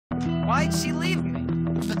Why'd she leave me?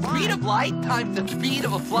 The speed of light times the speed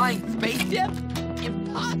of a flying spaceship?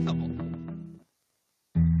 Impossible.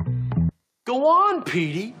 Go on,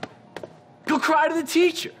 Petey. Go cry to the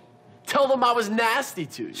teacher. Tell them I was nasty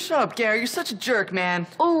to you. Shut up, Gary. You're such a jerk, man.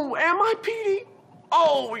 Oh, am I, Petey?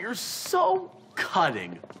 Oh, you're so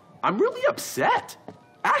cutting. I'm really upset.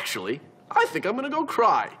 Actually, I think I'm gonna go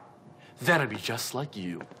cry. Then I'd be just like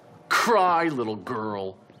you. Cry, little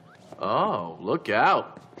girl. Oh, look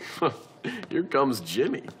out. Here comes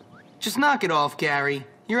Jimmy. Just knock it off, Gary.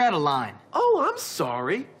 You're out of line. Oh, I'm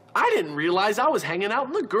sorry. I didn't realize I was hanging out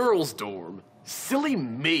in the girls' dorm. Silly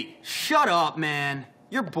me. Shut up, man.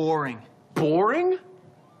 You're boring. Boring?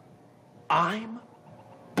 I'm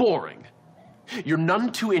boring. You're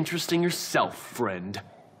none too interesting yourself, friend.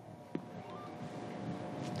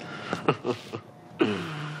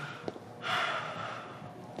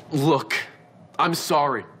 Look, I'm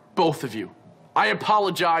sorry, both of you. I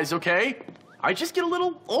apologize, okay? I just get a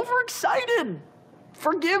little overexcited.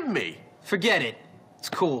 Forgive me. Forget it. It's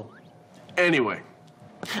cool. Anyway,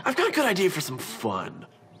 I've got a good idea for some fun.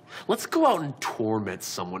 Let's go out and torment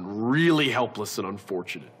someone really helpless and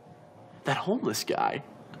unfortunate. That homeless guy.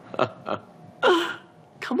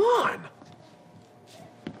 Come on.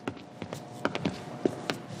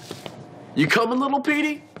 You coming, little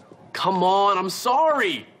Petey? Come on, I'm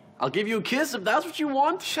sorry. I'll give you a kiss if that's what you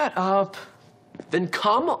want. Shut up. Then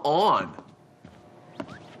come on.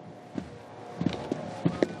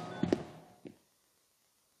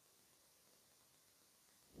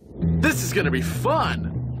 This is gonna be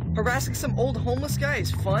fun. Harassing some old homeless guy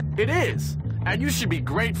is fun? It is. And you should be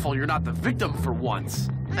grateful you're not the victim for once.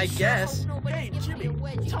 I guess. Hey, Jimmy,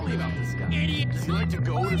 tell me about this guy. Idiot. Does he like to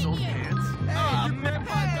go in his own pants? Hey, you met my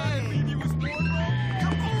guy and leave you was born wrong?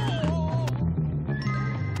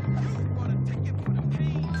 You want a ticket for the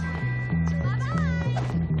pain?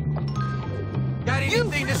 Got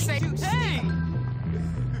anything to say? Hey!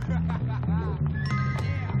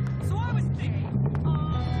 So I was thinking,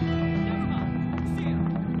 never mind. See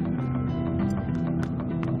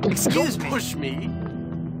ya. Excuse me. Push me.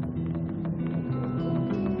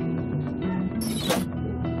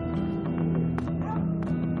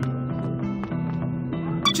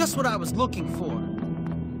 Just what I was looking for.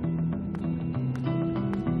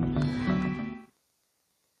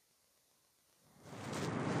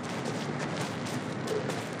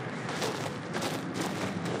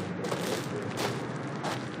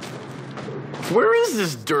 Where is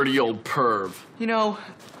this dirty old perv? You know,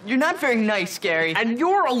 you're not very nice, Gary. And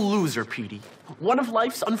you're a loser, Petey. One of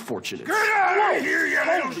life's unfortunates. Get out of here, you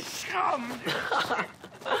little scum!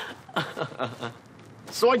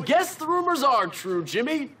 So I guess the rumors are true,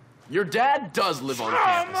 Jimmy. Your dad does live on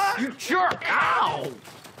campus. You jerk! Ow!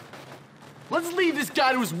 Let's leave this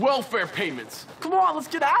guy to his welfare payments. Come on, let's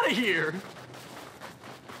get out of here.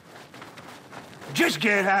 Just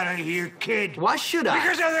get out of here, kid. Why should I?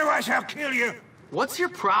 Because otherwise I'll kill you. What's your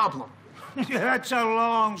problem? That's a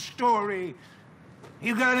long story.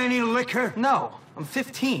 You got any liquor? No, I'm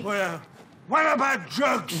 15. Well, what about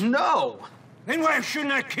drugs? No. Then why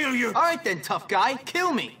shouldn't I kill you? All right then, tough guy,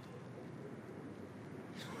 kill me.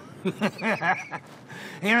 You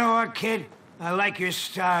know what, kid? I like your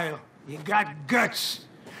style. You got guts.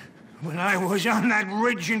 When I was on that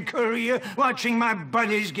ridge in Korea, watching my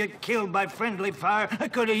buddies get killed by friendly fire, I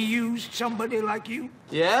could have used somebody like you.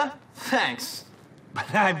 Yeah? Thanks.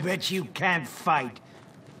 But I bet you can't fight.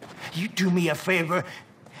 You do me a favor,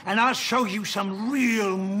 and I'll show you some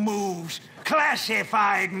real moves.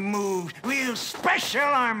 Classified moves. Real special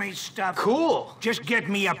army stuff. Cool. Just get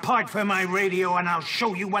me a part for my radio, and I'll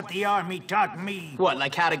show you what the army taught me. What,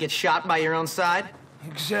 like how to get shot by your own side?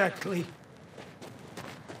 Exactly.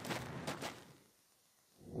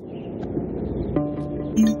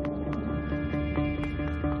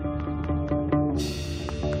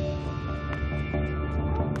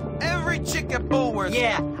 Every chick at Bullworth.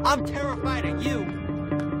 Yeah, I'm terrified of you.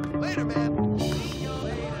 Later, man.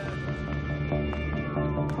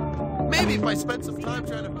 Maybe if I spent some time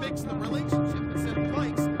trying to fix the relationship instead of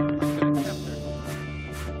fights, I could accept her.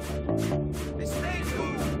 Hey, stay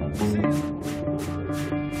cool.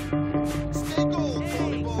 Stay cool,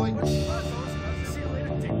 Tony boy. See you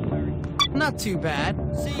later, Dingleberry. Not too bad.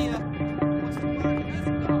 See ya.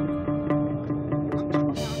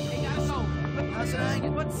 How's it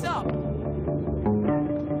hanging? What's up?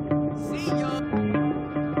 See ya.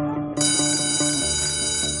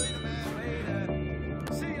 Later, man. Later.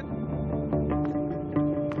 See ya.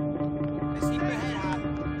 Let's keep your head high.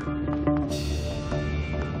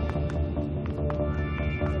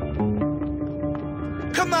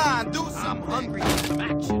 Come on, do something. I'm hungry for some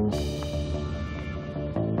action.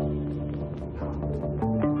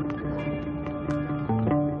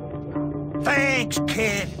 Thanks,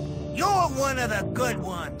 kid. You're one of the good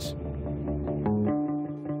ones.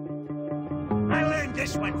 I learned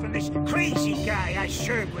this one from this crazy guy I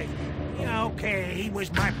served with. Yeah, okay, he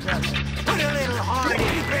was my brother. Put a little heart,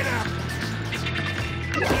 keep it up.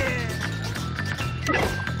 Yeah.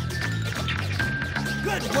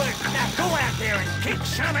 Good work. Now go out there and kick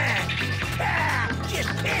some ass. Ah, just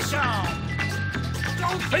piss off.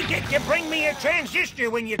 Don't forget to bring me a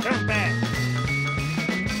transistor when you come back.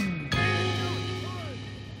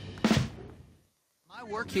 My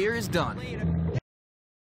work here is done.